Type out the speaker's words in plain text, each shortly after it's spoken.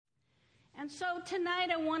And so tonight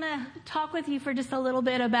I want to talk with you for just a little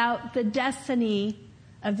bit about the destiny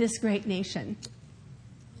of this great nation,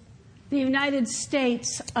 the United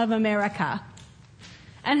States of America,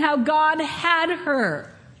 and how God had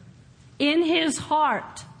her in his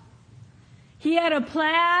heart. He had a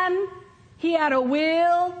plan, he had a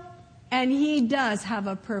will, and he does have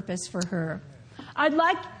a purpose for her. I'd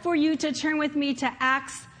like for you to turn with me to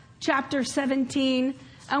Acts chapter 17,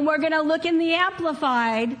 and we're going to look in the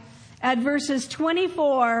Amplified at verses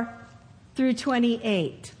 24 through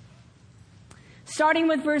 28. Starting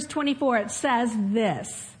with verse 24, it says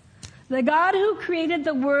this: "The God who created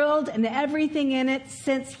the world and everything in it,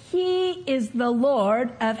 since he is the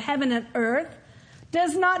Lord of heaven and earth,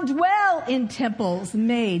 does not dwell in temples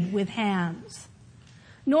made with hands,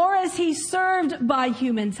 nor is he served by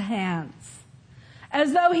human hands,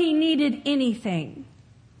 as though he needed anything.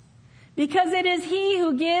 Because it is he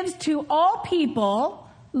who gives to all people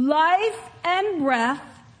life and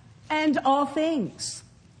breath and all things.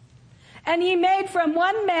 And he made from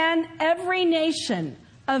one man every nation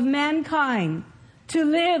of mankind to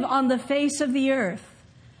live on the face of the earth,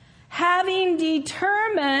 having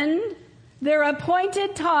determined their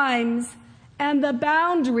appointed times and the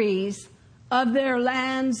boundaries of their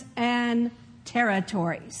lands and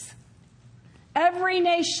territories." Every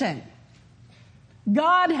nation,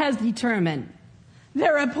 God has determined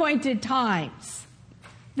their appointed times,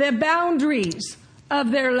 the boundaries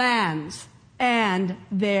of their lands and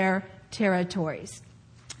their territories.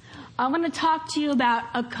 I want to talk to you about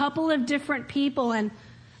a couple of different people, and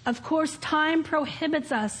of course time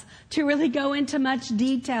prohibits us to really go into much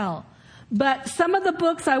detail. But some of the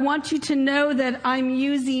books I want you to know that I'm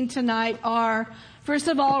using tonight are, first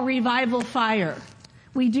of all, Revival Fire.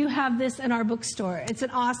 We do have this in our bookstore. It's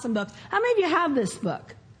an awesome book. How many of you have this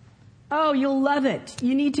book? Oh, you'll love it.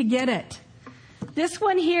 You need to get it. This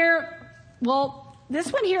one here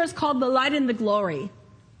is called The Light and the Glory.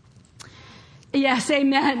 Yes,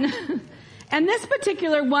 amen. And this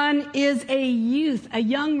particular one is a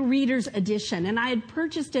young reader's edition. And I had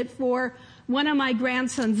purchased it for one of my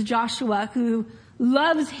grandsons, Joshua, who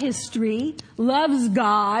loves history, loves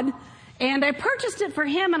God. And I purchased it for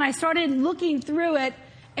him, and I started looking through it,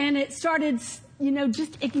 and it started,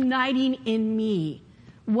 just igniting in me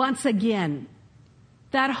once again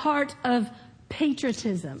that heart of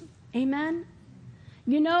patriotism. Amen?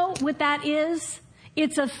 You know what that is?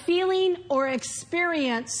 It's a feeling or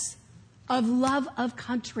experience of love of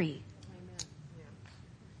country.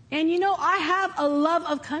 And I have a love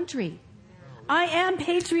of country. I am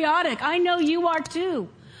patriotic. I know you are too.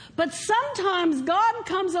 But sometimes God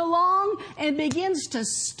comes along and begins to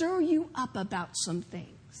stir you up about some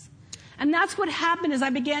things. And that's what happened as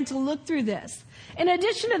I began to look through this. In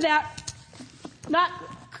addition to that,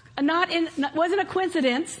 wasn't a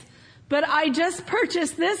coincidence, but I just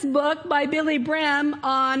purchased this book by Billy Graham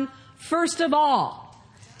on First of All.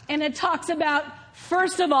 And it talks about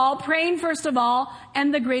first of all, praying first of all,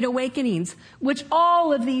 and the Great Awakenings, which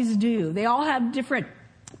all of these do. They all have different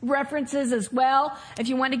references as well. If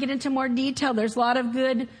you want to get into more detail, there's a lot of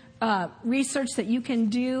good research that you can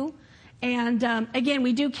do. And again,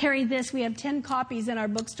 we do carry this. We have 10 copies in our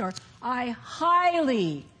bookstore. I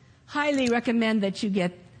highly, highly recommend that you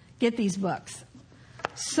get these books.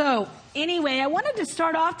 So anyway, I wanted to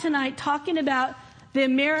start off tonight talking about the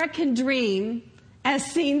American dream as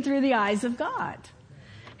seen through the eyes of God.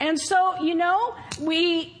 And so,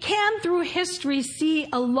 we can through history see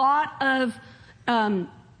a lot of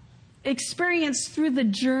experience through the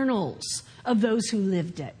journals of those who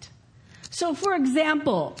lived it. So, for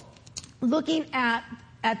example, looking at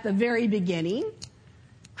the very beginning,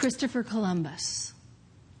 Christopher Columbus.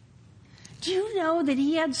 Do you know that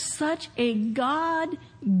he had such a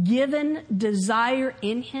God-given desire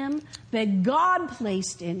in him that God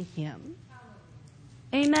placed in him?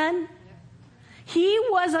 Amen? He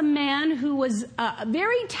was a man who was a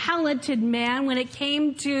very talented man when it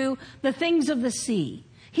came to the things of the sea.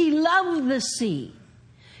 He loved the sea.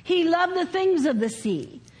 He loved the things of the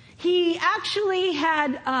sea. He actually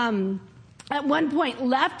had, at one point,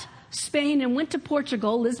 left Spain and went to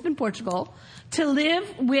Portugal, Lisbon, Portugal, to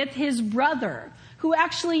live with his brother, who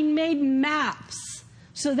actually made maps.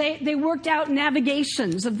 So they worked out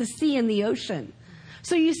navigations of the sea and the ocean.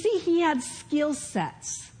 So you see, he had skill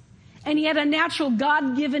sets. And he had a natural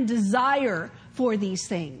God-given desire for these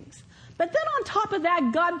things. But then on top of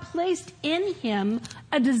that, God placed in him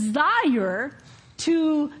a desire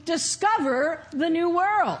to discover the new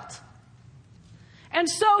world. And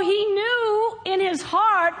so he knew in his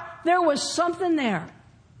heart there was something there.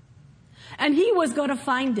 And he was going to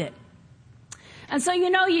find it. And so,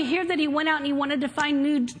 you hear that he went out and he wanted to find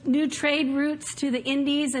new trade routes to the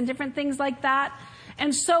Indies and different things like that.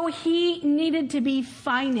 And so he needed to be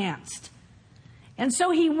financed. And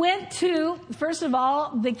so he went to, first of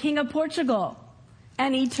all, the King of Portugal,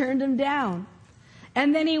 and he turned him down.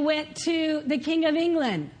 And then he went to the King of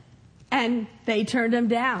England, and they turned him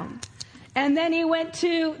down. And then he went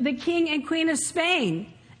to the King and Queen of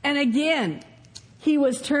Spain, and again, he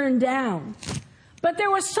was turned down. But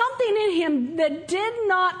there was something in him that did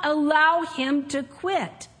not allow him to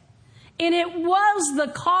quit. And it was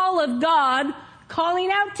the call of God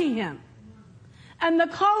calling out to him. And the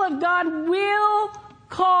call of God will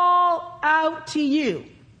call out to you.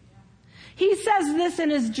 He says this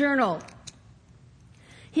in his journal.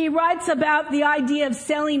 He writes about the idea of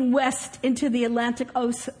sailing west into the Atlantic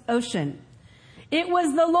Ocean. It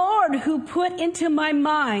was the Lord who put into my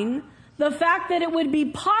mind the fact that it would be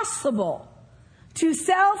possible to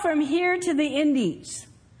sail from here to the Indies.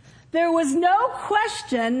 There was no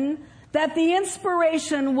question that the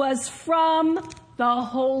inspiration was from the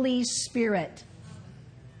Holy Spirit.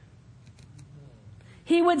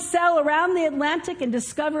 He would sail around the Atlantic and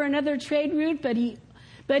discover another trade route,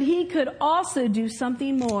 but he could also do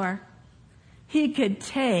something more. He could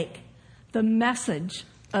take the message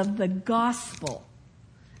of the gospel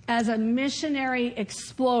as a missionary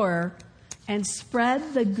explorer and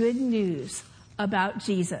spread the good news about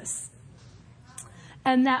Jesus.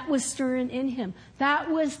 And that was stirring in him. That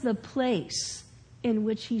was the place in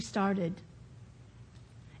which he started.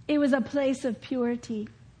 It was a place of purity.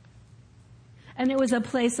 And it was a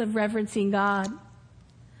place of reverencing God.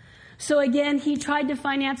 So again, he tried to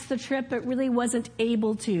finance the trip, but really wasn't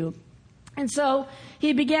able to. And so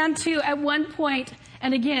he began to, at one point,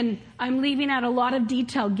 and again, I'm leaving out a lot of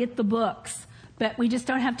detail, get the books, but we just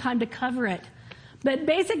don't have time to cover it. But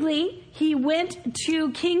basically, he went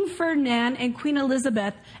to King Ferdinand and Queen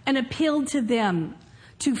Elizabeth and appealed to them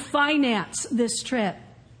to finance this trip.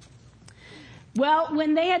 Well,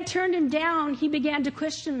 when they had turned him down, he began to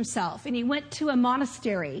question himself, and he went to a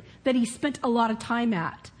monastery that he spent a lot of time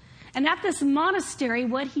at. And at this monastery,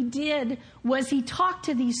 what he did was he talked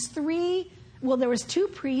to these there was 2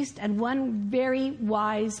 priests and 1 very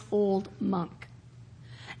wise old monk.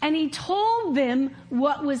 And he told them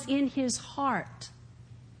what was in his heart.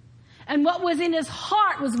 And what was in his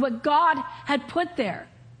heart was what God had put there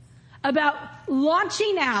about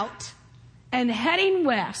launching out and heading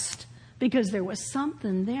west because there was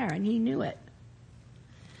something there and he knew it.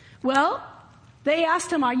 Well, they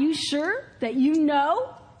asked him, "Are you sure that you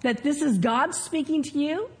know that this is God speaking to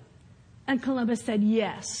you?" And Columbus said,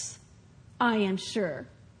 "Yes, I am sure."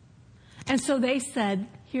 And so they said,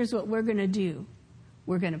 "Here's what we're going to do.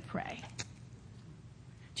 We're going to pray."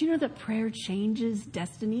 Do you know that prayer changes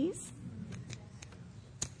destinies?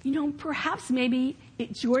 Perhaps maybe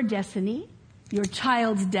it's your destiny, your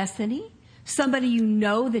child's destiny, somebody you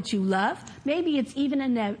know that you love. Maybe it's even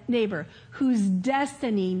a neighbor whose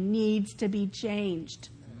destiny needs to be changed.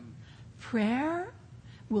 Prayer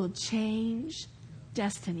will change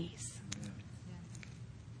destinies.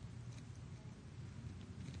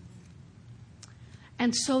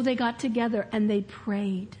 And so they got together and they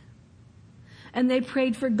prayed. And they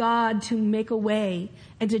prayed for God to make a way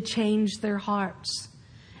and to change their hearts.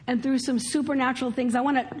 And through some supernatural things, I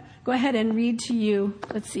want to go ahead and read to you.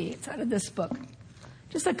 Let's see, it's out of this book.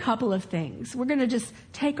 Just a couple of things. We're going to just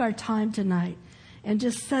take our time tonight and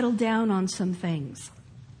just settle down on some things.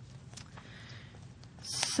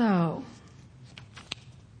 So,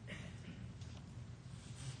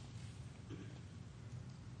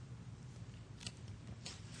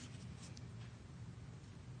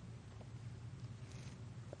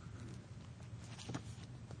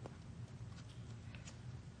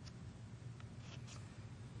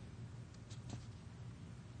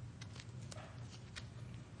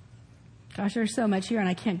 gosh, there's so much here, and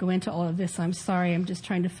I can't go into all of this. I'm sorry. I'm just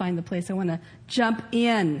trying to find the place I want to jump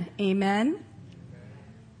in. Amen?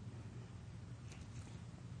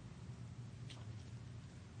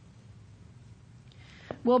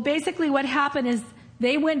 Well, basically what happened is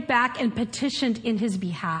they went back and petitioned in his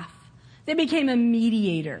behalf. They became a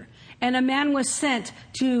mediator. And a man was sent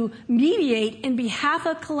to mediate in behalf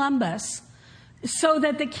of Columbus so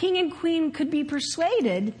that the king and queen could be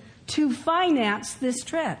persuaded to finance this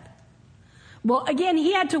trip. Well, again,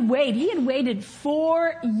 he had to wait. He had waited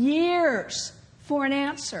 4 years for an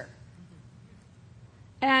answer.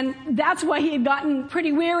 And that's why he had gotten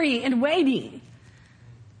pretty weary in waiting.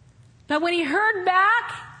 But when he heard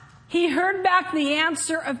back the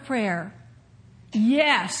answer of prayer.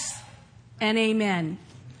 Yes and amen.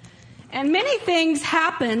 And many things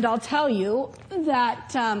happened, I'll tell you,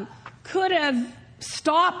 that could have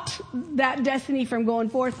stopped that destiny from going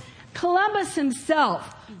forth. Columbus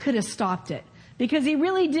himself could have stopped it because he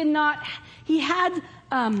really did not. He had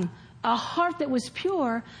a heart that was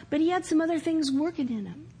pure, but he had some other things working in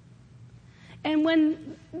him. And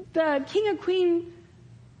when the king and queen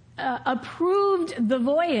approved the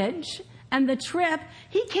voyage and the trip,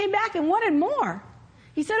 he came back and wanted more.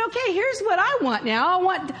 He said, okay, here's what I want now. I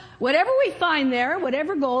want whatever we find there,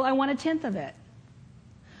 whatever gold, I want 1/10 of it.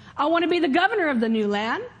 I want to be the governor of the new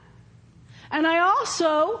land. And I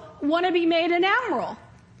also want to be made an admiral.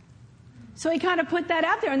 So he kind of put that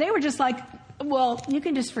out there, and they were just like, well, you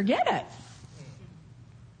can just forget it.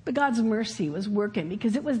 But God's mercy was working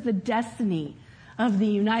because it was the destiny of the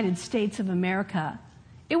United States of America.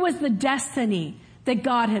 It was the destiny that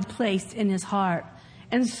God had placed in his heart.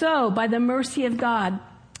 And so, by the mercy of God,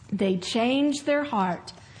 they changed their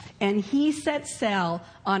heart, and he set sail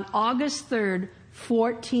on August 3rd,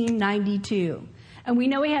 1492. And we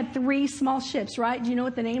know he had 3 small ships, right? Do you know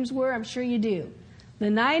what the names were? I'm sure you do. The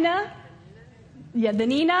Nina,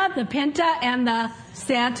 the Pinta, and the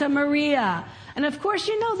Santa Maria. And of course,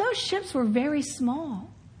 you know, those ships were very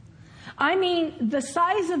small. I mean, the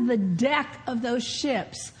size of the deck of those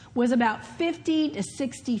ships was about 50 to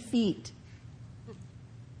 60 feet.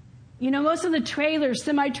 You know, most of the trailers,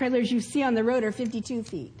 semi-trailers you see on the road are 52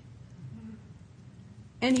 feet.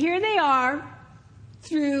 And here they are,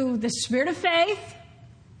 through the spirit of faith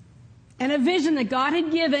and a vision that God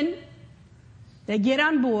had given, they get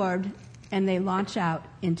on board and they launch out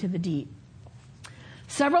into the deep.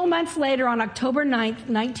 Several months later, on October 9th,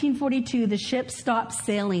 1942, the ship stopped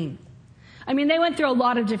sailing. I mean, they went through a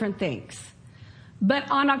lot of different things. But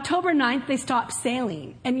on October 9th, they stopped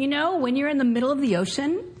sailing. And you know, when you're in the middle of the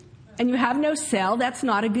ocean and you have no sail, that's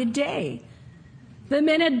not a good day. The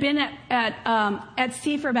men had been at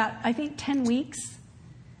sea for about, I think, 10 weeks.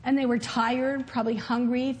 And they were tired, probably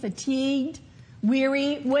hungry, fatigued,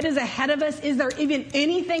 weary. What is ahead of us? Is there even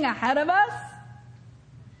anything ahead of us?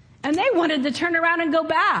 And they wanted to turn around and go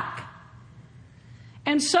back.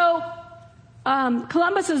 And so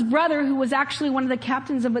Columbus's brother, who was actually one of the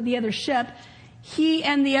captains of the other ship, he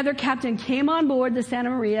and the other captain came on board the Santa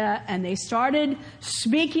Maria, and they started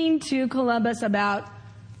speaking to Columbus about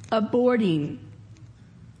aborting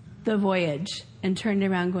the voyage and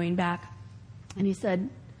turning around going back. And he said,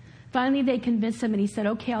 finally they convinced him, and he said,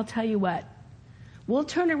 okay, I'll tell you what. We'll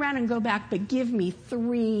turn around and go back, but give me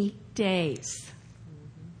 3 days.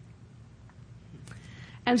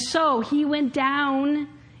 And so he went down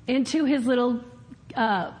into his little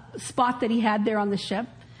spot that he had there on the ship,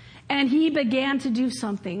 and he began to do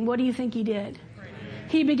something. What do you think he did? Pray.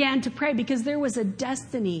 He began to pray because there was a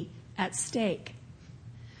destiny at stake.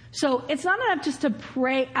 So it's not enough just to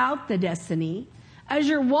pray out the destiny. As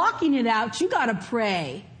you're walking it out, you got to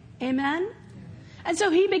pray. Amen? And so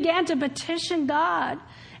he began to petition God,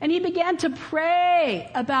 and he began to pray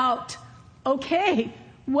about, okay,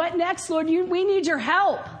 what next, Lord? We need your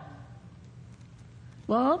help.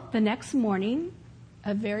 Well, the next morning,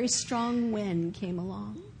 a very strong wind came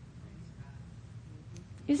along.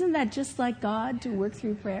 Isn't that just like God to work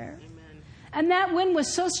through prayer? Amen. And that wind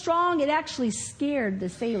was so strong, it actually scared the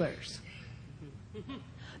sailors.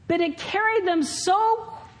 But it carried them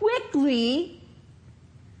so quickly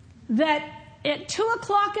that at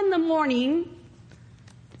 2:00 in the morning,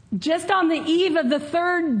 just on the eve of the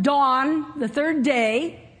third dawn, the third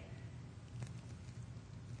day,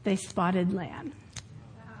 they spotted land.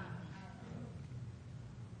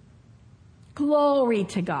 Glory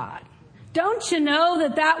to God. Don't you know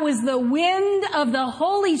that that was the wind of the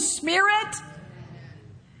Holy Spirit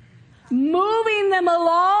moving them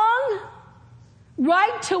along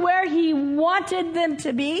right to where he wanted them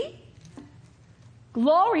to be?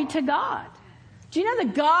 Glory to God. Do you know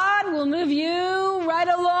that God will move you right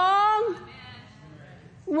along?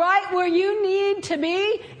 Right where you need to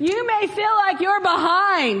be? You may feel like you're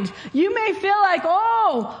behind. You may feel like,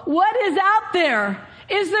 oh, what is out there?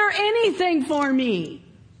 Is there anything for me?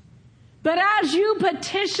 But as you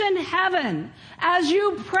petition heaven, as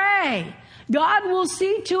you pray, God will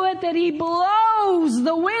see to it that he blows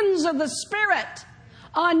the winds of the Spirit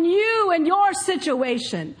on you and your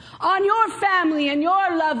situation, on your family and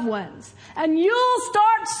your loved ones. And you'll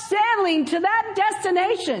start sailing to that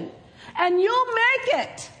destination, and you'll make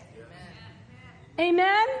it.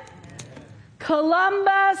 Amen?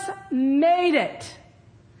 Columbus made it.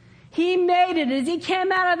 He made it. As he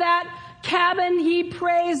came out of that cabin, he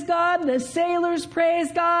praised God. The sailors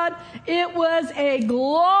praised God. It was a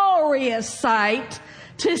glorious sight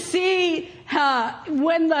to see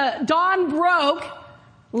when the dawn broke,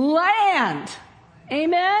 land.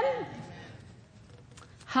 Amen?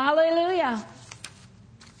 Hallelujah.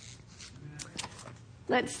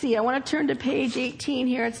 Let's see. I want to turn to page 18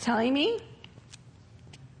 here. It's telling me.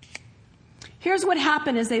 Here's what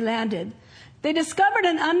happened as they landed. They discovered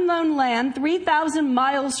an unknown land 3,000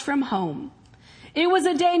 miles from home. It was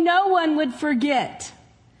a day no one would forget.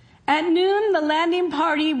 At noon, the landing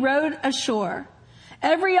party rowed ashore.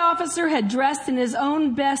 Every officer had dressed in his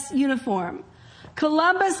own best uniform.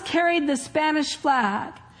 Columbus carried the Spanish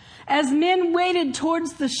flag. As men waded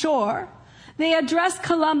towards the shore, they addressed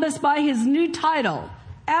Columbus by his new title,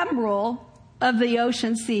 Admiral of the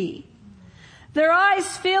Ocean Sea. Their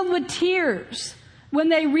eyes filled with tears when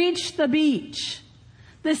they reached the beach.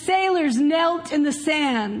 The sailors knelt in the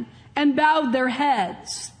sand and bowed their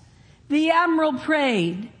heads. The admiral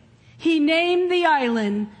prayed. He named the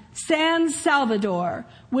island San Salvador,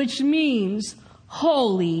 which means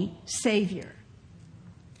Holy Savior.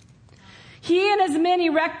 He and his men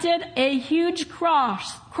erected a huge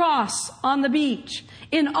cross on the beach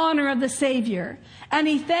in honor of the Savior. And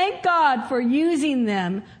he thanked God for using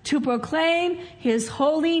them to proclaim his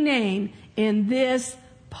holy name in this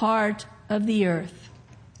part of the earth.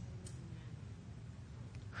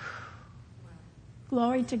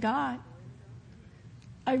 Glory to God.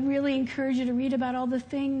 I really encourage you to read about all the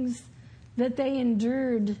things that they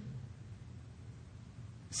endured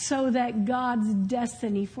so that God's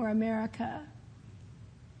destiny for America.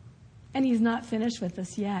 And he's not finished with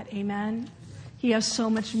us yet. Amen. He has so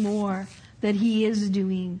much more that he is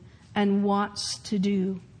doing and wants to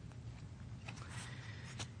do.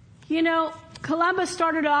 You know, Columbus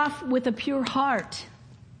started off with a pure heart.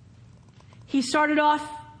 He started off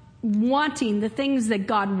wanting the things that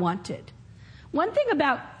God wanted. One thing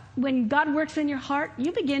about when God works in your heart,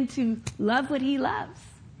 you begin to love what he loves.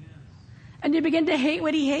 And you begin to hate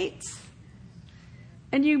what he hates.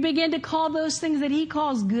 And you begin to call those things that he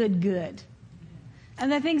calls good, good.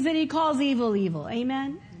 And the things that he calls evil, evil.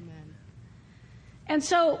 Amen? Amen. And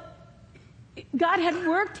so God had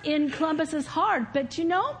worked in Columbus's heart. But you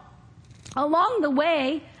know, along the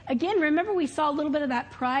way, again, remember we saw a little bit of that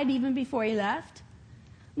pride even before he left?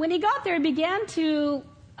 When he got there, he began to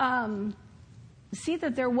see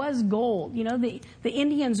that there was gold. You know, the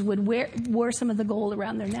Indians would wore some of the gold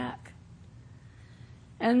around their neck.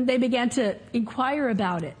 And they began to inquire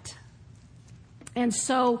about it. And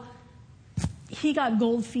so he got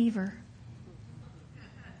gold fever.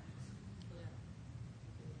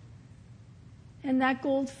 And that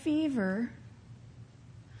gold fever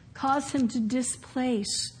caused him to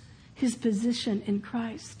displace his position in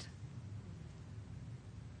Christ.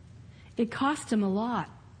 It cost him a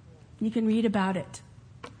lot. You can read about it.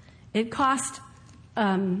 It cost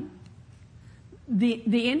the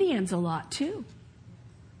Indians a lot too.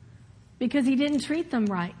 Because he didn't treat them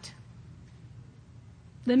right.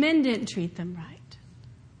 The men didn't treat them right.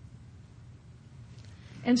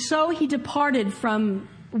 And so he departed from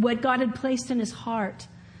what God had placed in his heart.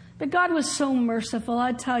 But God was so merciful,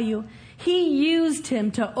 I tell you. He used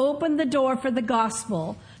him to open the door for the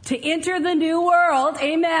gospel, to enter the new world.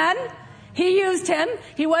 Amen? He used him.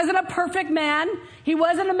 He wasn't a perfect man. He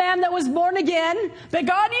wasn't a man that was born again. But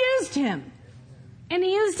God used him. And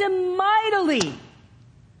he used him mightily.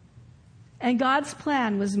 And God's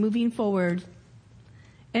plan was moving forward.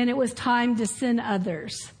 And it was time to send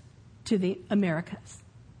others to the Americas.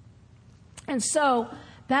 And so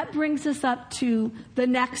that brings us up to the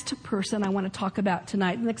next person I want to talk about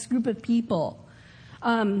tonight, the next group of people.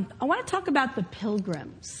 I want to talk about the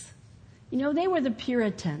Pilgrims. You know, they were the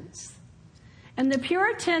Puritans. And the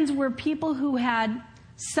Puritans were people who had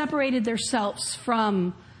separated themselves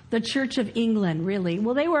from the Church of England, really.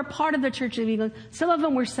 Well, they were part of the Church of England. Some of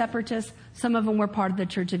them were separatists. Some of them were part of the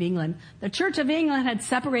Church of England. The Church of England had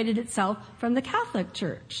separated itself from the Catholic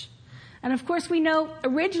Church. And of course, we know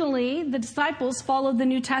originally the disciples followed the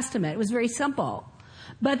New Testament. It was very simple.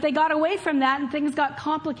 But they got away from that and things got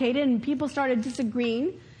complicated and people started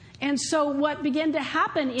disagreeing. And so what began to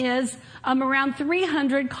happen is around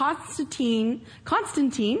 300, Constantine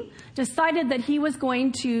decided that he was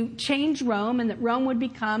going to change Rome and that Rome would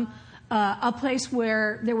become a place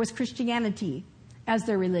where there was Christianity as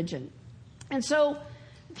their religion. And so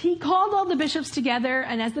he called all the bishops together,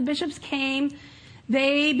 and as the bishops came,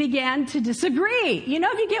 they began to disagree. You know,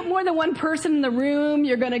 if you get more than one person in the room,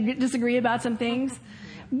 you're going to disagree about some things.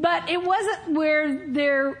 But it wasn't where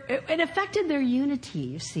it affected their unity,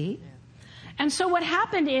 you see. And so what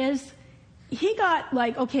happened is he got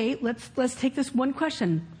like, okay, let's take this one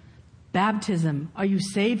question. Baptism. Are you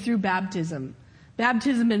saved through baptism?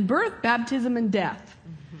 Baptism in birth, baptism in death.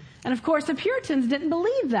 Mm-hmm. And of course the Puritans didn't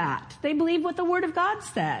believe that. They believed what the Word of God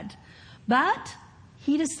said. But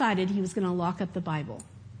he decided he was going to lock up the Bible.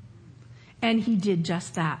 And he did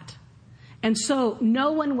just that. And so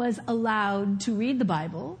no one was allowed to read the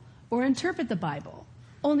Bible or interpret the Bible.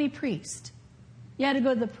 Only priest. You had to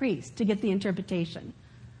go to the priest to get the interpretation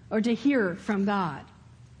or to hear from God.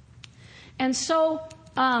 And so,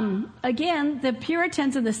 again, the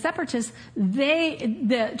Puritans and the Separatists,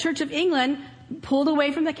 the Church of England pulled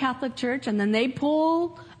away from the Catholic Church, and then they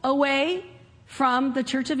pulled away from the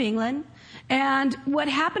Church of England. And what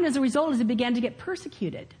happened as a result is it began to get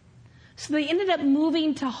persecuted. So they ended up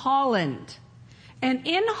moving to Holland. And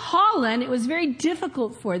in Holland, it was very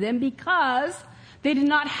difficult for them because they did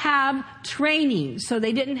not have training. So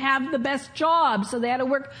they didn't have the best jobs. So they had to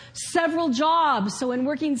work several jobs. So in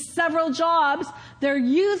working several jobs, their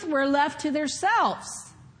youth were left to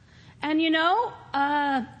themselves. And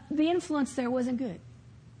the influence there wasn't good.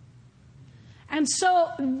 And so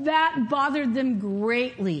that bothered them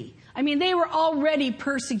greatly. I mean, they were already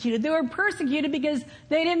persecuted. They were persecuted because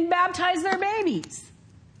they didn't baptize their babies.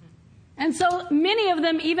 And so many of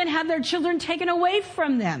them even had their children taken away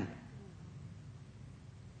from them.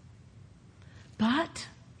 But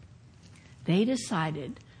they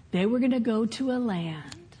decided they were going to go to a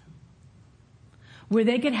land where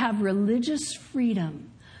they could have religious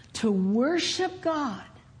freedom to worship God.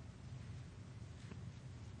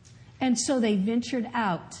 And so they ventured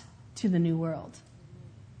out to the New World.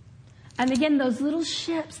 And again, those little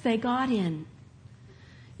ships they got in.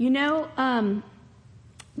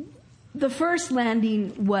 The first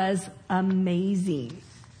landing was amazing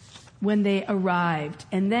when they arrived.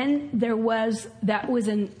 And then that was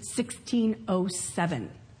in 1607.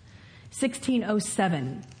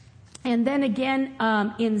 1607. And then again,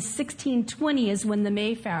 in 1620 is when the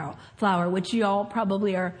Mayflower, which you all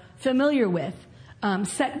probably are familiar with,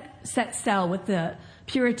 set sail with the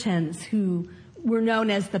Puritans who were known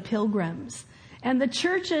as the Pilgrims. And the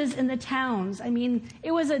churches in the towns,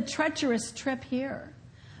 it was a treacherous trip here.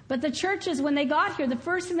 But the churches, when they got here, the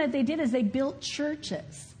first thing that they did is they built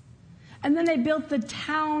churches. And then they built the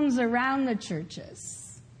towns around the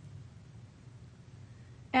churches.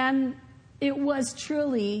 And it was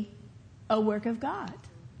truly a work of God.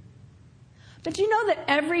 But you know that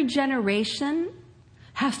every generation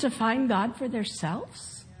has to find God for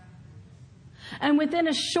themselves? And within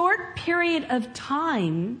a short period of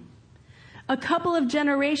time, a couple of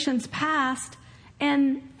generations passed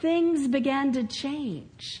and things began to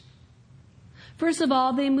change. First of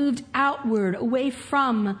all, they moved outward, away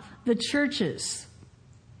from the churches.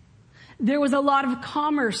 There was a lot of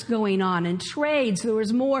commerce going on and trade, so there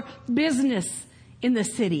was more business in the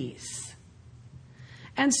cities.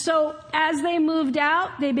 And so as they moved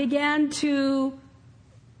out, they began to,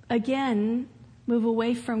 again, move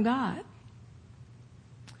away from God.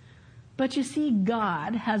 But you see,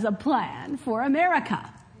 God has a plan for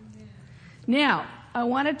America. Amen. Now, I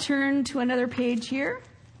want to turn to another page here.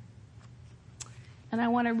 And I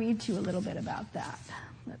want to read to you a little bit about that.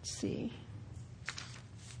 Let's see.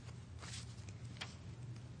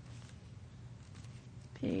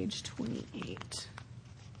 Page 28.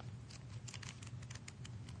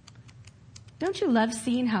 Don't you love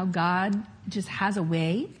seeing how God just has a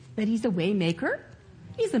way? That He's a way maker?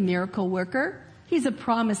 He's a miracle worker. He's a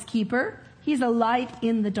promise keeper. He's a light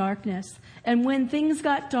in the darkness. And when things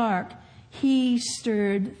got dark, He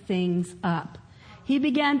stirred things up. He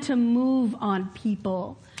began to move on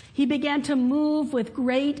people. He began to move with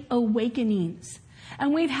great awakenings.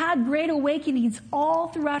 And we've had great awakenings all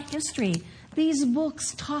throughout history. These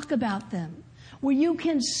books talk about them, where you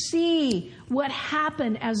can see what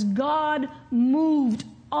happened as God moved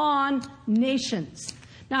on nations.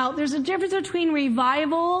 Now, there's a difference between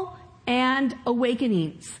revival and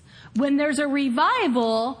awakenings. When there's a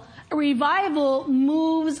revival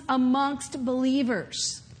moves amongst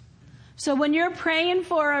believers. So when you're praying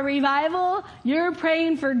for a revival, you're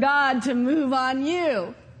praying for God to move on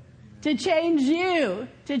you, to change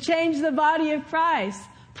the body of Christ,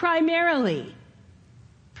 primarily.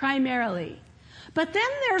 But then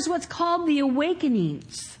there's what's called the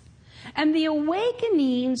awakenings. And the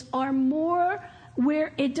awakenings are more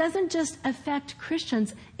where it doesn't just affect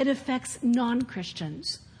Christians, it affects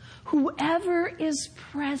non-Christians. Whoever is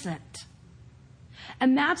present.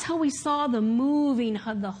 And that's how we saw the moving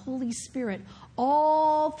of the Holy Spirit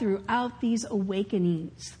all throughout these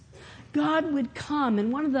awakenings. God would come,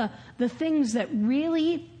 and one of the things that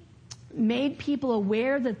really made people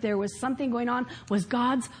aware that there was something going on was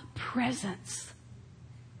God's presence.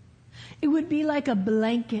 It would be like a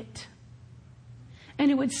blanket,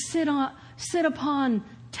 and it would sit upon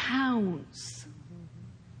towns,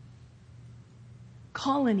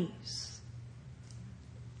 colonies.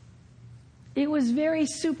 It was very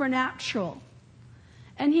supernatural.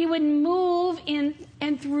 And he would move in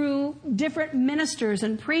and through different ministers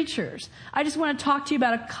and preachers. I just want to talk to you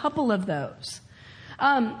about a couple of those.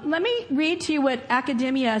 Let me read to you what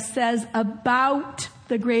academia says about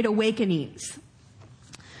the Great Awakenings.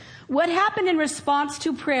 What happened in response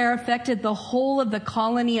to prayer affected the whole of the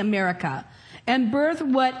colony America and birthed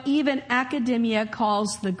what even academia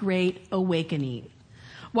calls the Great Awakening.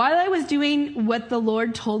 While I was doing what the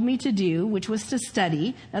Lord told me to do, which was to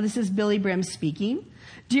study, now this is Billy Brim speaking,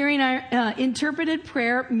 during our interpreted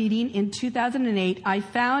prayer meeting in 2008, I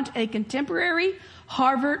found a contemporary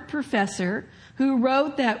Harvard professor who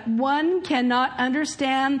wrote that one cannot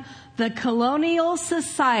understand the colonial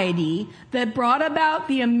society that brought about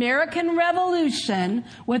the American Revolution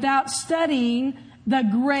without studying the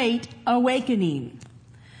Great Awakening.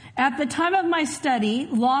 At the time of my study,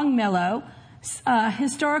 Longmellow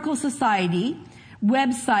Historical Society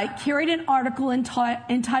website carried an article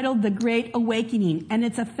entitled The Great Awakening and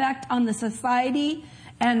its effect on the society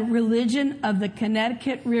and religion of the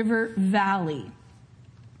Connecticut River Valley.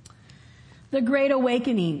 The Great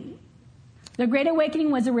Awakening. The Great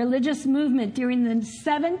Awakening was a religious movement during the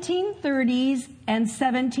 1730s and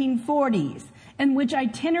 1740s in which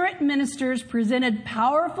itinerant ministers presented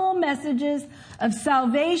powerful messages of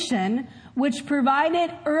salvation which provided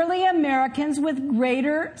early Americans with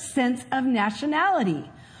greater sense of nationality.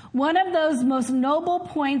 One of those most noble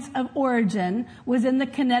points of origin was in the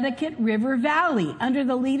Connecticut River Valley under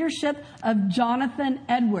the leadership of Jonathan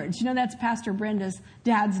Edwards. You know, that's Pastor Brenda's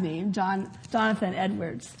dad's name, Jonathan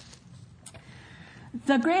Edwards.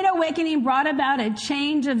 The Great Awakening brought about a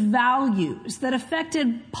change of values that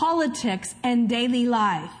affected politics and daily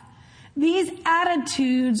life. These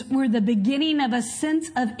attitudes were the beginning of a sense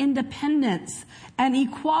of independence and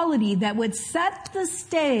equality that would set the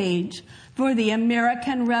stage for the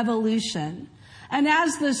American Revolution. And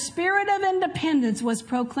as the spirit of independence was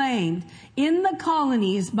proclaimed in the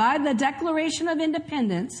colonies by the Declaration of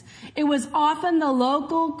Independence, it was often the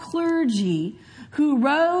local clergy who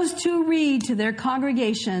rose to read to their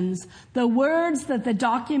congregations the words that the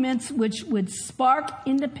documents which would spark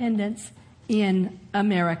independence in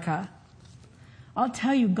America. I'll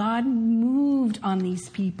tell you, God moved on these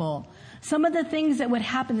people. Some of the things that would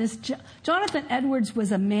happen is Jonathan Edwards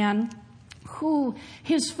was a man who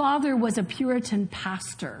his father was a Puritan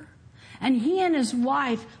pastor. And he and his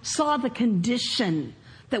wife saw the condition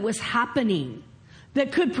that was happening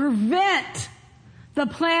that could prevent the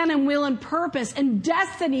plan and will and purpose and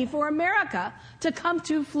destiny for America to come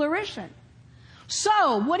to fruition.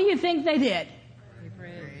 So, what do you think they did?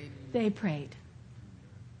 They prayed.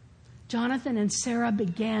 Jonathan and Sarah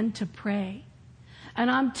began to pray.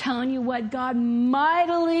 And I'm telling you what, God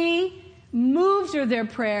mightily moved through their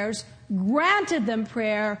prayers, granted them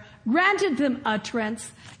prayer, granted them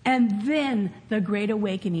utterance, and then the Great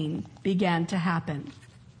Awakening began to happen.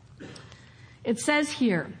 It says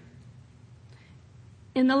here,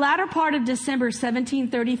 in the latter part of December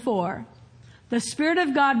 1734, the Spirit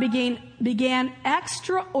of God began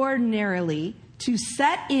extraordinarily to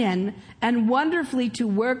set in and wonderfully to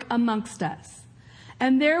work amongst us.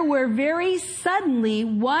 And there were very suddenly,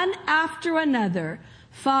 one after another,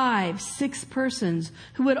 5, 6 persons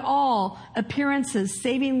who would all appearances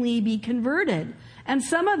savingly be converted. And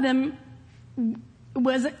some of them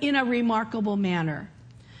was in a remarkable manner.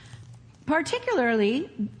 Particularly,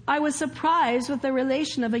 I was surprised with the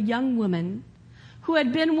relation of a young woman who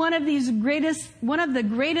had been one of the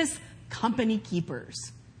greatest company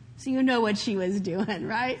keepers. So you know what she was doing,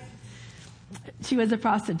 right? She was a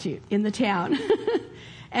prostitute in the town.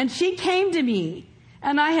 And she came to me,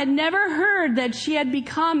 and I had never heard that she had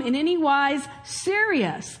become in any wise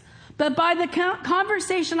serious. But by the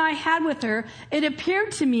conversation I had with her, it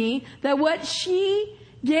appeared to me that what she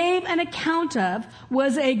gave an account of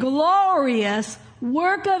was a glorious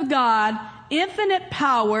work of God, infinite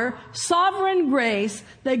power, sovereign grace,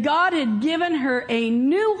 that God had given her a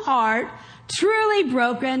new heart, truly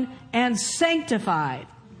broken and sanctified.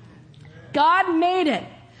 God made it.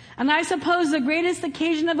 And I suppose the greatest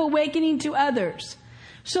occasion of awakening to others.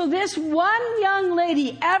 So this one young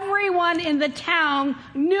lady, everyone in the town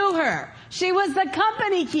knew her. She was the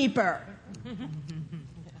company keeper.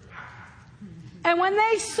 And when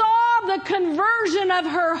they saw the conversion of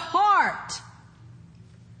her heart,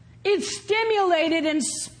 it stimulated and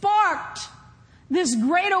sparked this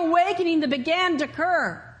great awakening that began to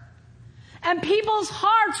occur. And people's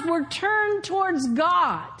hearts were turned towards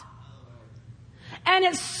God. And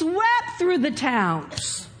it swept through the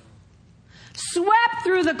towns, swept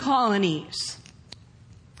through the colonies.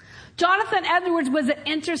 Jonathan Edwards was an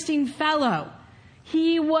interesting fellow.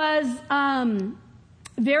 He was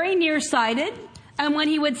very nearsighted, And when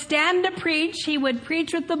he would stand to preach, he would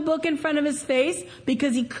preach with the book in front of his face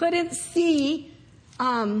because he couldn't see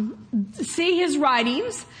his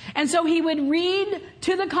writings. And so he would read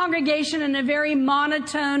to the congregation in a very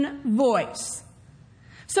monotone voice.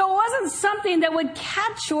 So it wasn't something that would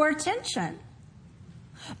catch your attention.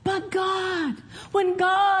 But God, when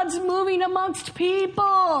God's moving amongst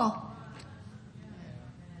people,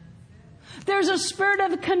 there's a spirit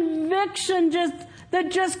of conviction that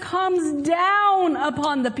just comes down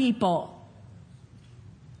upon the people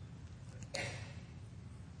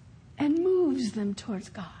and moves them towards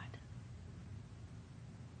God.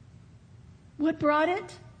 What brought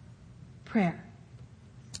it? Prayer.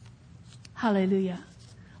 Hallelujah.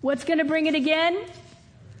 What's going to bring it again?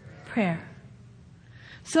 Prayer.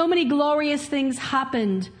 So many glorious things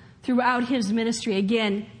happened throughout his ministry.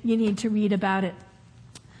 Again, you need to read about it.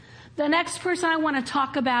 The next person I want to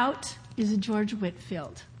talk about is George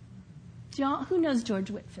Whitefield. Who knows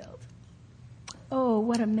George Whitefield? Oh,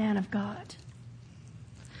 what a man of God.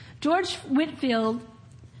 George Whitefield,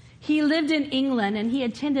 he lived in England and he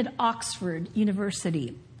attended Oxford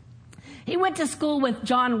University. He went to school with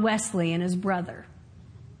John Wesley and his brother.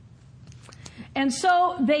 And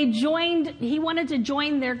so he wanted to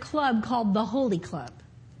join their club called the Holy Club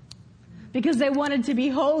because they wanted to be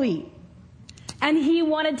holy. And he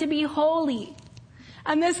wanted to be holy.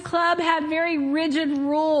 And this club had very rigid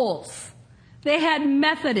rules. They had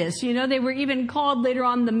Methodists, they were even called later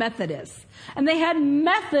on the Methodists. And they had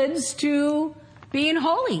methods to being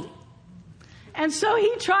holy. And so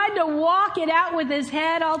he tried to walk it out with his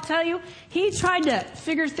head, I'll tell you. He tried to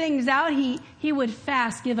figure things out. He would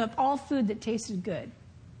fast, give up all food that tasted good.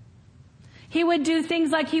 He would do things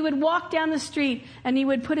like he would walk down the street and he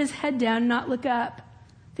would put his head down and not look up,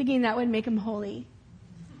 thinking that would make him holy.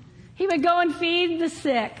 He would go and feed the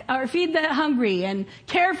sick, or feed the hungry, and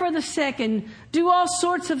care for the sick, and do all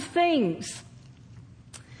sorts of things.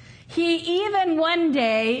 He even one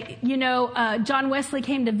day, John Wesley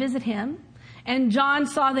came to visit him, and John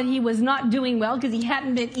saw that he was not doing well because he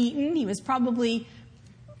hadn't been eaten. He was probably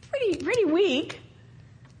pretty weak,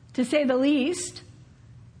 to say the least.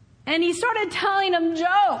 And he started telling him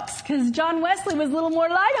jokes because John Wesley was a little more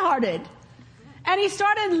lighthearted. And he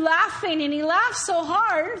started laughing, and he laughed so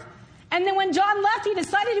hard. And then when John left, he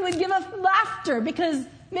decided he would give up laughter because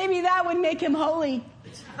maybe that would make him holy.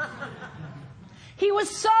 He was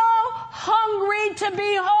so hungry to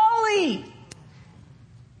be holy.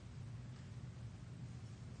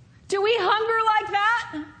 Do we hunger like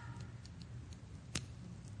that?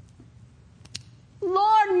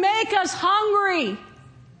 Lord, make us hungry.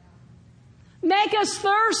 Make us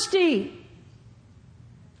thirsty.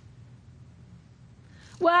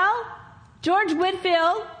 Well, George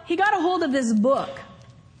Whitefield, he got a hold of this book.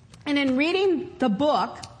 And in reading the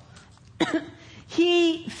book,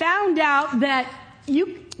 he found out that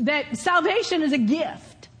salvation is a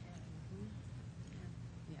gift.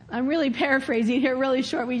 I'm really paraphrasing here, really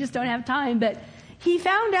short. We just don't have time. But he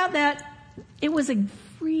found out that it was a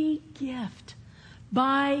free gift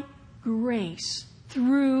by grace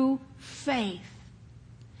through faith.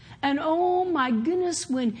 And oh my goodness,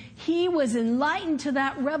 when he was enlightened to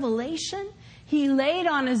that revelation, he laid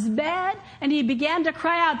on his bed and he began to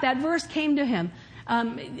cry out. That verse came to him.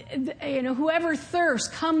 Whoever thirsts,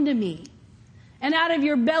 come to me. And out of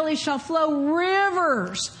your belly shall flow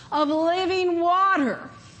rivers of living water.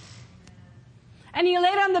 And he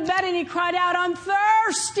laid on the bed and he cried out, I'm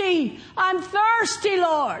thirsty,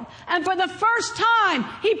 Lord. And for the first time,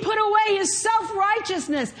 he put away his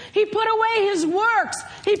self-righteousness. He put away his works.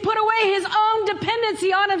 He put away his own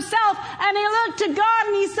dependency on himself. And he looked to God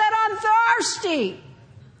and he said, I'm thirsty.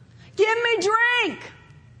 Give me drink.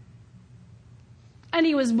 And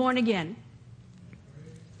he was born again.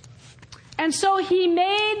 And so he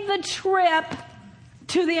made the trip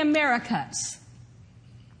to the Americas.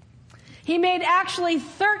 He made actually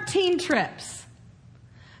 13 trips,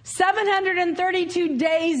 732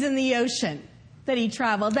 days in the ocean that he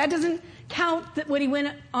traveled. That doesn't count what he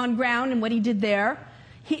went on ground and what he did there.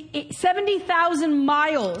 70,000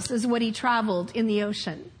 miles is what he traveled in the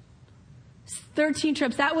ocean. 13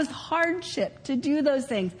 trips. That was hardship to do those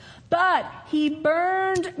things. But he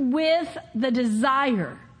burned with the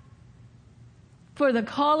desire for the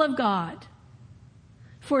call of God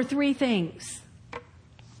for three things.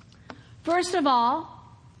 First of all,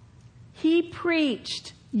 he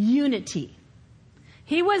preached unity.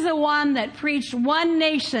 He was the one that preached one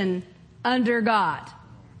nation under God.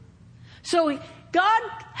 So God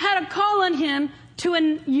had a call on him to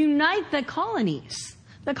unite the colonies.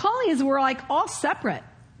 The colonies were like all separate.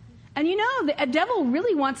 And the devil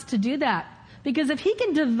really wants to do that. Because if he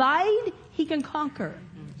can divide, he can conquer.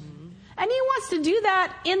 And he wants to do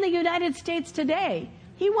that in the United States today.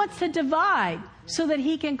 He wants to divide so that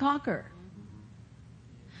he can conquer.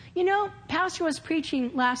 You know, Pastor was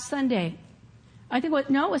preaching last Sunday. It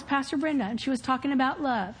was Pastor Brenda, and she was talking about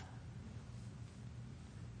love.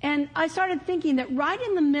 And I started thinking that right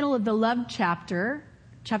in the middle of the love chapter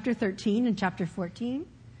 13 and chapter 14,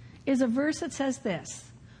 is a verse that says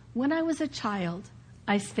this: when I was a child,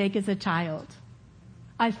 I spake as a child.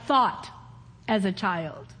 I thought as a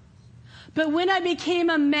child. But when I became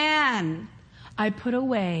a man, I put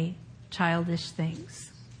away childish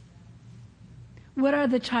things. What are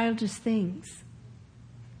the childish things?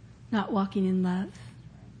 Not walking in love.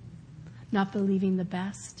 Not believing the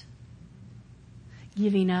best.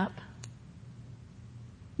 Giving up.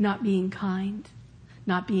 Not being kind.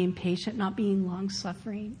 Not being patient. Not being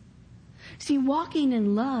long-suffering. See, walking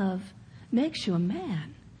in love makes you a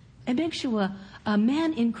man. It makes you a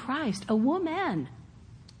man in Christ, a woman.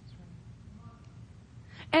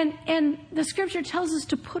 And the scripture tells us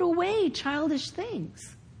to put away childish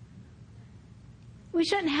things. We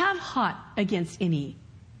shouldn't have hot against any.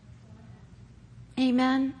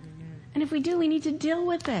 Amen? And if we do, we need to deal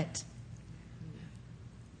with it.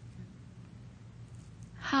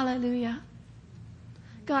 Hallelujah.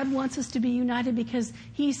 God wants us to be united because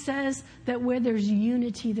he says that where there's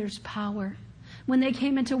unity, there's power. When they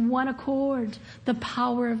came into one accord, the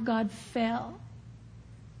power of God fell.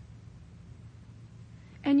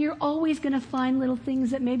 And you're always going to find little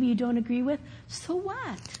things that maybe you don't agree with. So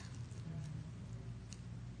what?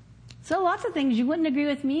 So lots of things you wouldn't agree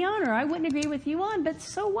with me on, or I wouldn't agree with you on, but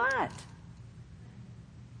so what?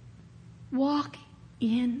 Walk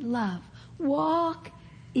in love. Walk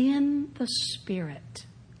in the Spirit.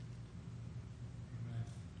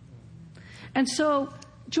 And so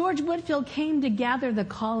George Whitefield came to gather the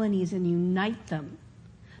colonies and unite them.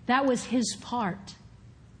 That was his part.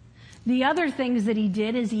 The other things that he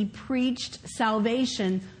did is he preached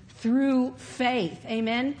salvation through faith.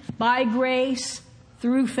 Amen? By grace,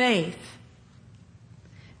 through faith.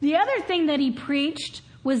 The other thing that he preached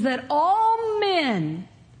was that all men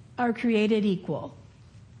are created equal.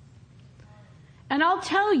 And I'll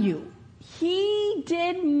tell you, he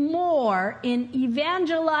did more in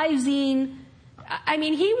evangelizing. I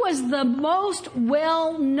mean, he was the most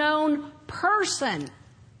well-known person,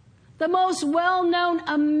 the most well-known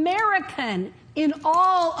American in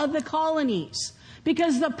all of the colonies,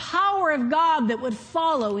 because the power of God that would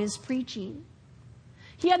follow his preaching.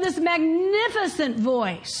 He had this magnificent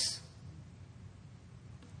voice.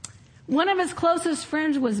 One of his closest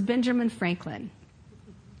friends was Benjamin Franklin.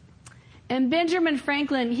 And Benjamin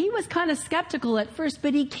Franklin, he was kind of skeptical at first,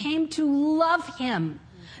 but he came to love him.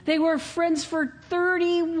 They were friends for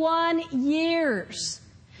 31 years.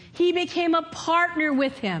 He became a partner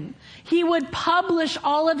with him. He would publish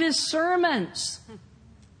all of his sermons.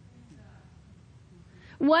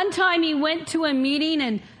 One time he went to a meeting,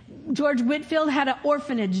 and George Whitefield had an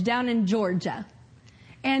orphanage down in Georgia.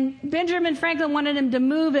 And Benjamin Franklin wanted him to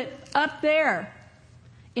move it up there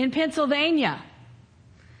in Pennsylvania.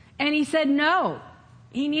 And he said no.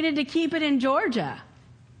 He needed to keep it in Georgia.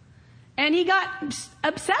 And he got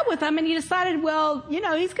upset with him, and he decided, well, you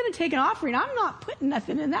know, he's going to take an offering. I'm not putting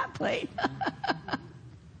nothing in that plate.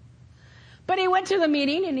 But he went to the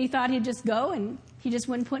meeting, and he thought he'd just go, and he just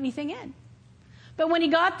wouldn't put anything in. But when he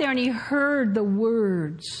got there and he heard the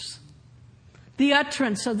words, the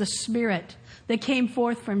utterance of the Spirit that came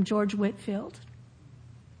forth from George Whitefield,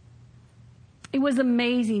 it was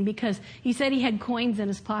amazing, because he said he had coins in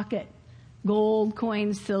his pocket, gold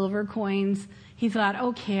coins, silver coins. He thought,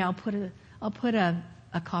 okay, I'll put a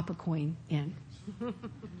copper coin in.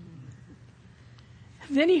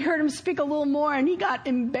 Then he heard him speak a little more, and he got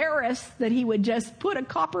embarrassed that he would just put a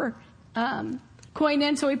copper coin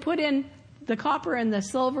in. So he put in the copper and the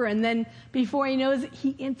silver, and then before he knows it,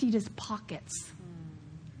 he emptied his pockets.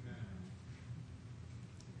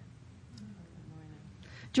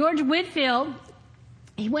 George Whitefield,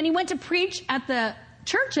 when he went to preach at the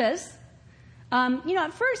churches,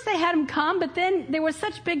 at first they had him come, but then there were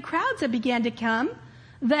such big crowds that began to come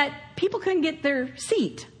that people couldn't get their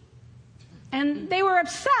seat. And they were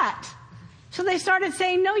upset. So they started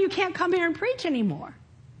saying, no, you can't come here and preach anymore.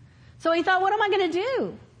 So he thought, what am I going to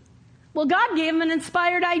do? Well, God gave him an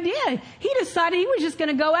inspired idea. He decided he was just going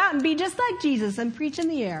to go out and be just like Jesus and preach in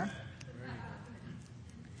the air.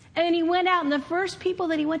 And he went out, and the first people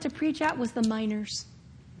that he went to preach at was the miners.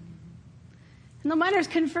 And the miners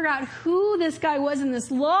couldn't figure out who this guy was in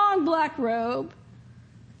this long black robe,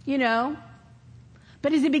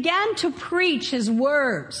 But as he began to preach his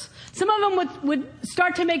words, some of them would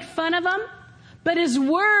start to make fun of him, but his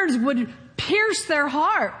words would pierce their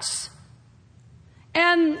hearts.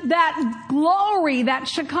 And that glory, that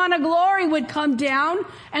Shekinah glory would come down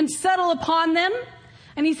and settle upon them.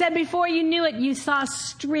 And he said before you knew it, you saw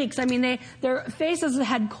streaks. I mean, their faces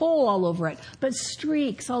had coal all over it, but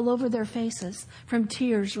streaks all over their faces from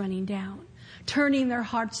tears running down, turning their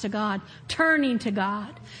hearts to God, turning to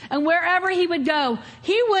God. And wherever he would go,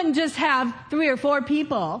 he wouldn't just have 3 or 4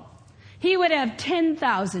 people. He would have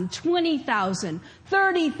 10,000, 20,000,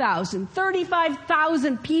 30,000,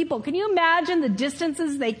 35,000 people. Can you imagine the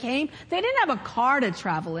distances they came? They didn't have a car to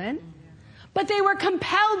travel in, but they were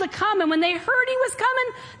compelled to come. And when they heard he was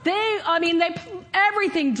coming,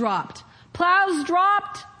 everything dropped. Plows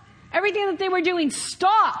dropped. Everything that they were doing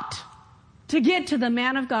stopped to get to the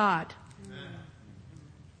man of God. Amen.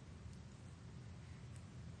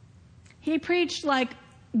 He preached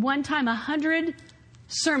one time 100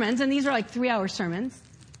 sermons, and these are 3-hour sermons,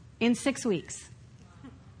 in 6 weeks.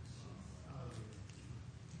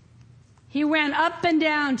 He ran up and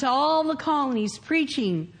down to all the colonies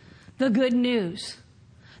preaching the good news.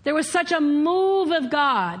 There was such a move of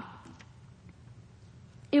God.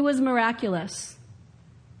 It was miraculous.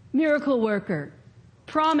 Miracle worker,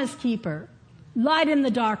 promise keeper, light in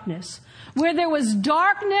the darkness. Where there was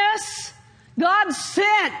darkness, God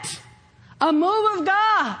sent a move of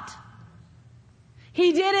God.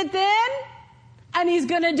 He did it then, and he's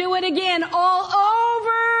going to do it again all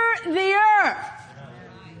over the earth.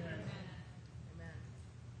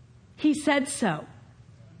 He said so.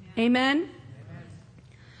 Amen?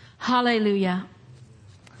 Hallelujah.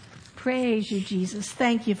 Praise you, Jesus.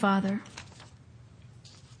 Thank you, Father.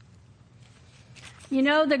 You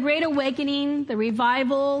know, the Great Awakening, the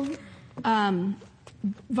revivals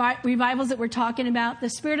that we're talking about, the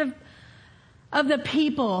spirit of the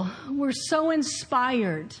people were so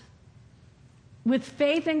inspired with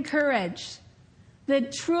faith and courage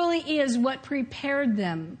that truly is what prepared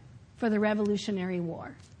them for the Revolutionary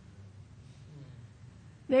War.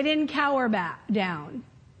 They didn't cower back down.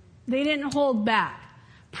 They didn't hold back.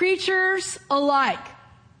 Preachers alike.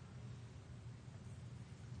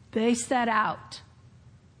 They set out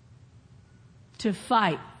to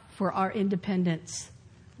fight for our independence,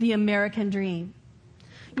 the American dream.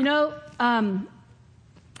 You know,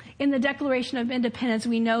 in the Declaration of Independence,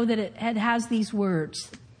 we know that it has these words.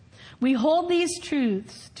 We hold these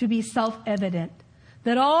truths to be self-evident,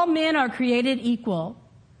 that all men are created equal,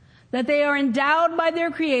 that they are endowed by their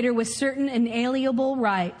Creator with certain inalienable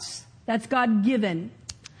rights. That's God-given.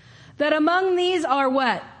 That among these are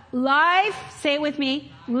what? Life, say it with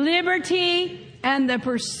me, liberty, and the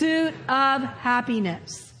pursuit of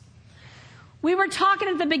happiness. We were talking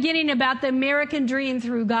at the beginning about the American dream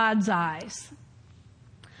through God's eyes.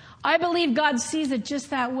 I believe God sees it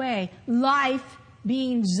just that way. Life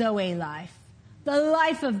being Zoe life. The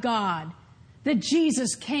life of God that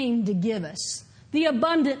Jesus came to give us. The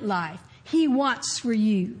abundant life He wants for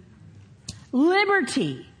you.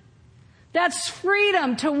 Liberty. That's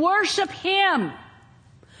freedom to worship Him.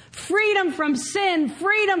 Freedom from sin.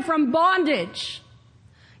 Freedom from bondage.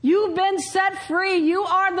 You've been set free. You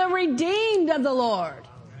are the redeemed of the Lord.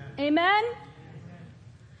 Amen?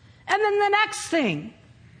 And then the next thing,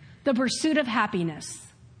 the pursuit of happiness.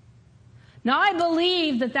 Now, I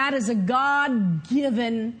believe that is a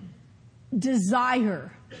God-given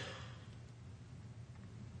desire.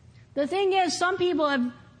 The thing is, some people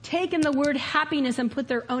have taken the word happiness and put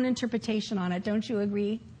their own interpretation on it. Don't you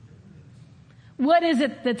agree? What is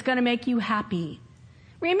it that's going to make you happy?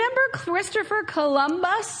 Remember Christopher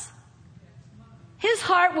Columbus? His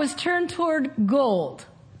heart was turned toward gold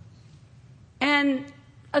and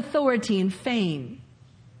authority and fame.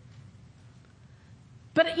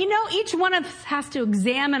 But you know, each one of us has to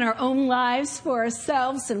examine our own lives for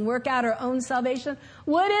ourselves and work out our own salvation.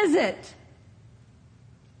 What is it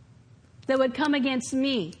that would come against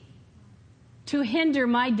me to hinder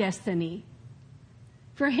my destiny?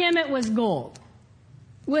 For him, it was gold.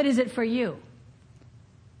 What is it for you?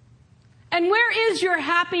 And where is your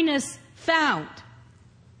happiness found?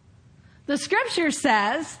 The scripture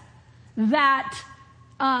says that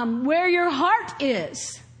where your heart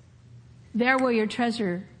is, there will your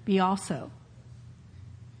treasure be also.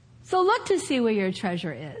 So look to see where your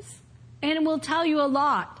treasure is. And it will tell you a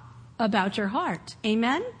lot about your heart.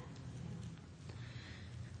 Amen?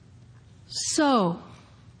 So,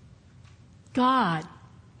 God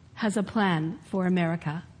has a plan for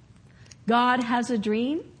America. God has a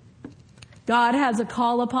dream. God has a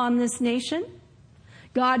call upon this nation.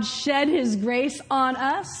 God shed His grace on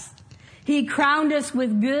us. He crowned us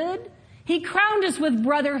with good. He crowned us with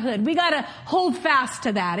brotherhood. We got to hold fast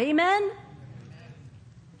to that. Amen?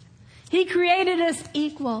 He created us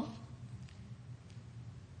equal.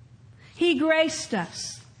 He graced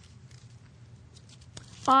us.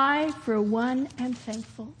 I, for one, am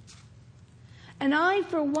thankful. And I,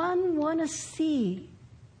 for one, want to see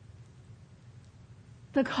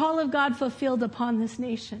the call of God fulfilled upon this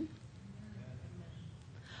nation.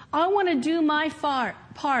 I want to do my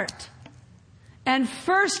part. And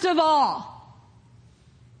first of all,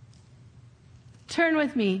 turn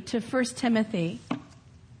with me to 1 Timothy.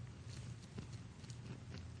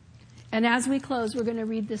 And as we close, we're going to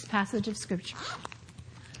read this passage of Scripture.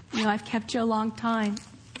 You know, I've kept you a long time.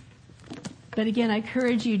 But again, I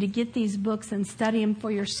encourage you to get these books and study them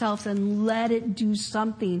for yourselves and let it do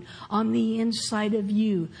something on the inside of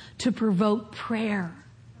you to provoke prayer,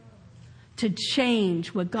 to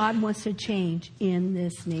change what God wants to change in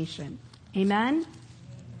this nation. Amen?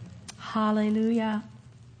 Hallelujah.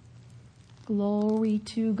 Glory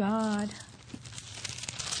to God.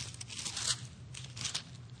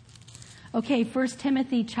 Okay, 1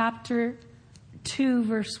 Timothy chapter 2,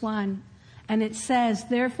 verse 1. And it says,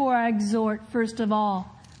 therefore I exhort first of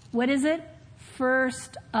all. What is it?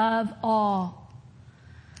 First of all.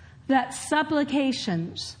 That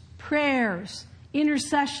supplications, prayers,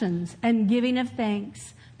 intercessions, and giving of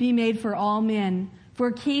thanks be made for all men,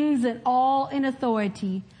 for kings and all in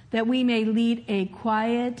authority, that we may lead a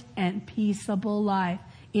quiet and peaceable life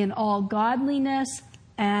in all godliness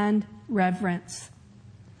and reverence.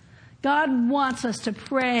 God wants us to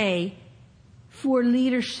pray for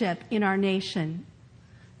leadership in our nation.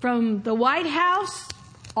 From the White House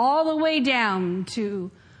all the way down to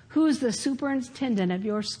who's the superintendent of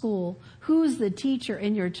your school, who's the teacher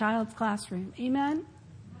in your child's classroom. Amen?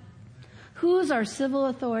 Who's our civil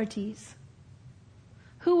authorities?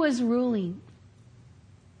 Who is ruling?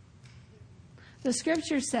 The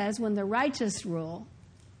Scripture says when the righteous rule,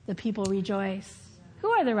 the people rejoice. Who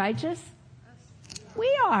are the righteous?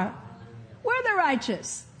 We are. We're the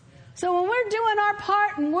righteous. So when we're doing our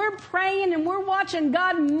part and we're praying and we're watching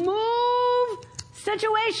God move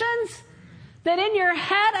situations that in your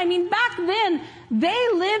head, I mean, back then, they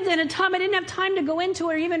lived in a time, I didn't have time to go into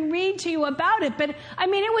or even read to you about it, but I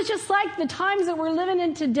mean, it was just like the times that we're living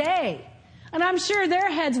in today. And I'm sure their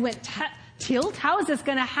heads went tilt. How is this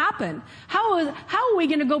going to happen? How are we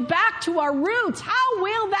going to go back to our roots? How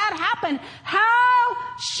will that happen? How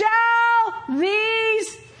shall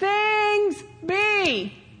these things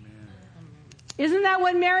be? Isn't that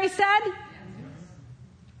what Mary said?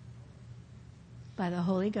 By the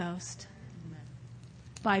Holy Ghost.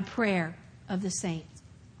 By prayer of the saints.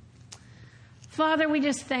 Father, we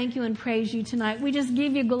just thank you and praise you tonight. We just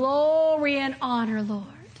give you glory and honor, Lord,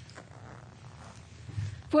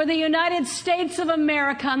 for the United States of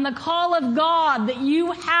America and the call of God that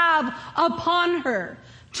you have upon her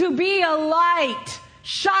to be a light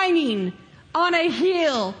shining on a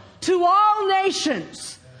hill to all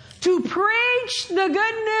nations, to preach the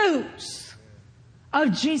good news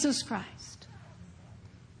of Jesus Christ.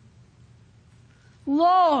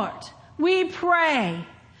 Lord, we pray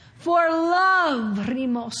for love,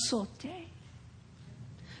 rimosote,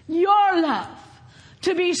 your love,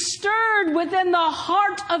 to be stirred within the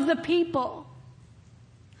heart of the people.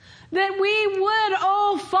 That we would,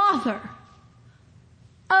 oh Father,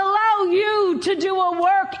 allow you to do a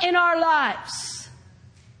work in our lives.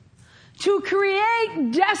 To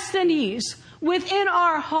create destinies within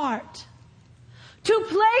our heart. To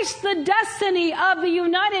place the destiny of the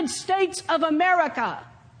United States of America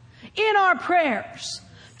in our prayers.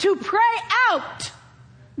 To pray out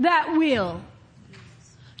that will.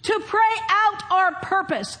 To pray out our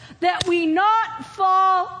purpose, that we not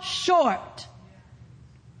fall short.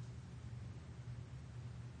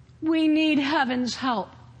 We need heaven's help.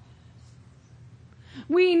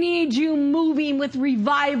 We need you moving with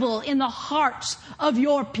revival in the hearts of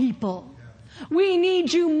your people. We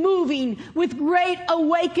need you moving with great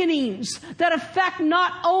awakenings that affect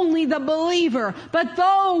not only the believer, but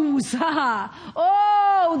those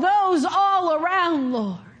all around,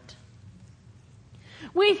 Lord.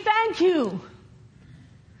 We thank you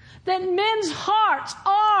that men's hearts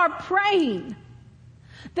are praying,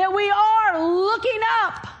 that we are looking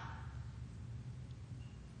up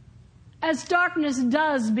as darkness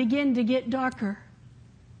does begin to get darker.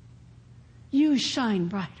 You shine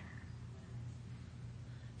brighter.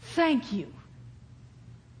 Thank you.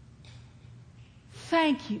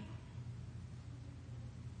 Thank you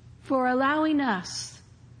for allowing us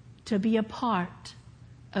to be a part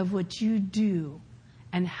of what you do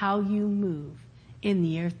and how you move in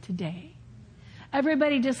the earth today.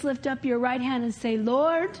 Everybody just lift up your right hand and say,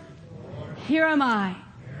 Lord, here am I.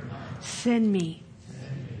 Send me.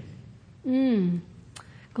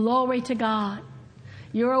 Glory to God.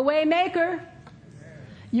 You're a way maker.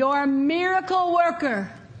 You're a miracle worker.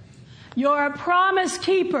 You're a promise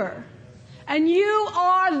keeper. And you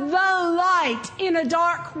are the light in a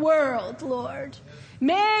dark world, Lord.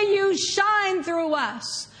 May you shine through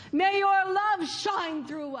us. May your love shine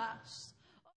through us.